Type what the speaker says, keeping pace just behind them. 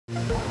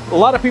A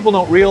lot of people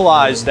don't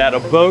realize that a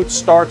boat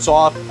starts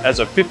off as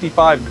a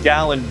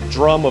 55-gallon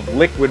drum of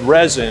liquid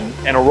resin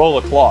and a roll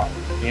of cloth,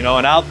 you know,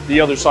 and out the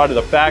other side of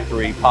the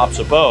factory pops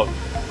a boat.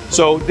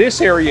 So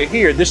this area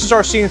here, this is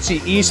our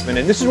CNC Eastman,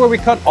 and this is where we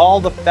cut all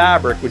the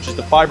fabric, which is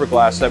the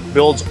fiberglass that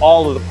builds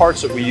all of the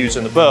parts that we use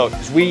in the boat.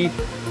 Because we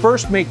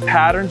first make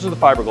patterns of the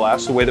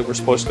fiberglass, the way that we're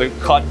supposed to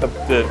cut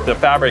the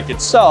fabric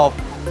itself,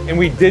 and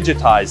we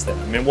digitize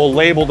them, and we'll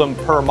label them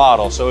per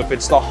model. So if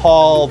it's the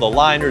hull, the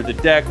liner, the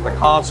deck, the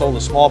console,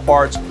 the small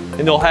parts,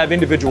 and they'll have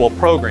individual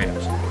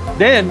programs.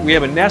 Then we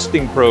have a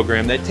nesting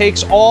program that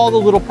takes all the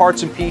little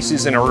parts and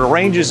pieces and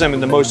arranges them in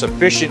the most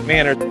efficient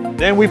manner.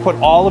 Then we put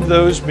all of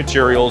those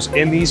materials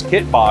in these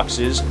kit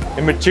boxes,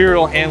 and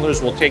material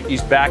handlers will take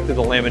these back to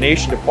the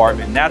lamination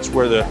department, and that's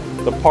where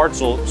the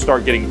parts will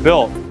start getting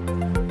built.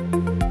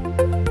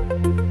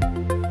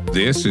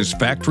 This is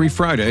Factory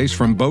Fridays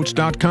from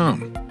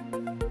boats.com.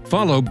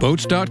 Follow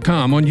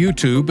boats.com on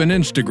YouTube and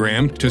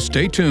Instagram to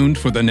stay tuned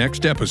for the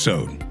next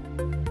episode.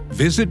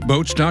 Visit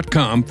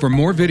boats.com for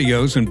more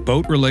videos and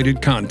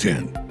boat-related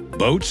content.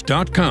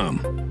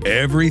 Boats.com.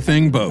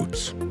 Everything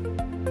boats.